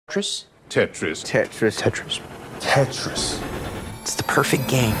Tetris? Tetris. Tetris. Tetris. Tetris. It's the perfect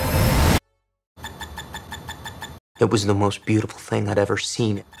game. It was the most beautiful thing I'd ever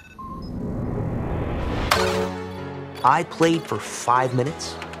seen. I played for 5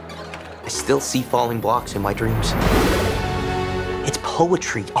 minutes. I still see falling blocks in my dreams. It's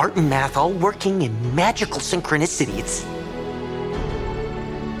poetry, art, and math all working in magical synchronicity. It's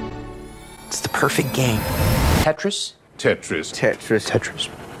the perfect game. Tetris? Tetris. Tetris. Tetris.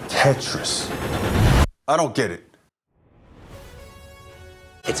 Tetris. I don't get it.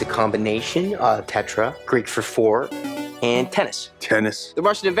 It's a combination of tetra, Greek for four, and tennis. Tennis. The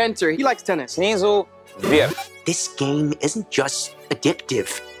Russian inventor, he likes tennis. This game isn't just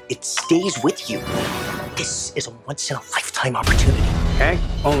addictive, it stays with you. This is a once-in-a-lifetime opportunity. Hank,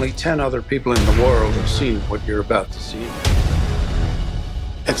 only 10 other people in the world have seen what you're about to see.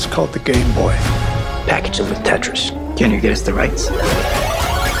 It's called the Game Boy. Package it with Tetris. Can you get us the rights?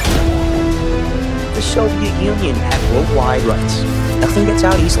 The Soviet Union had worldwide rights. Nothing gets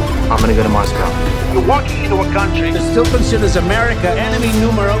out easily. I'm gonna go to Moscow. You're walking into a country that still considers America enemy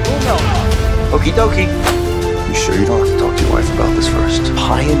numero uno. Okie dokie. You sure you don't have to talk to your wife about this first?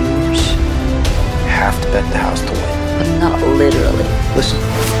 Pioneers have to bet the house to win. But not literally. Listen.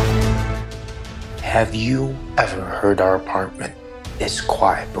 Have you ever heard our apartment this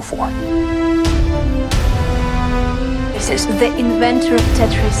quiet before? This is the inventor of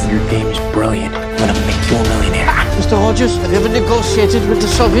Tetris. Your game is brilliant. I'm gonna make you a millionaire. Mr. Hodges, have you ever negotiated with the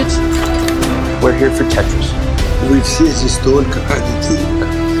Soviets? We're here for Tetris. We все здесь только ради денег.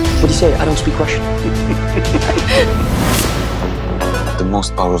 What do you say? I don't speak Russian. The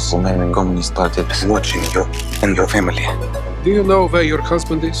most powerful man in Communist Party is watching you and your family. Do you know where your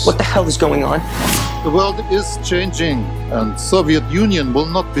husband is? What the hell is going on? The world is changing, and Soviet Union will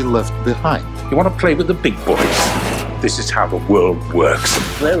not be left behind. You want to play with the big boys? This is how the world works.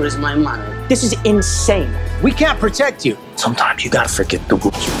 Where is my money? This is insane. We can't protect you. Sometimes you gotta forget the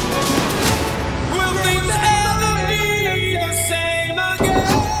rules. Will things ever be the same again?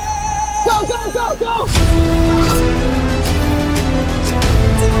 Go, go, go, go!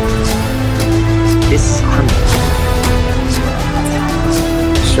 This is criminal.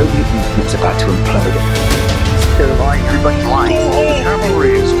 The Soviet Union is about to implode. They're lying. Everybody's lying.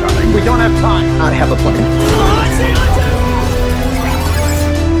 Cavalry is coming. We don't have time. I have a plan.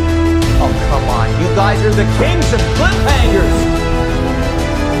 Oh, come on. You guys are the kings of cliffhangers.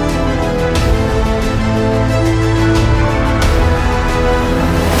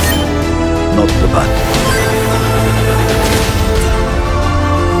 Not the bad.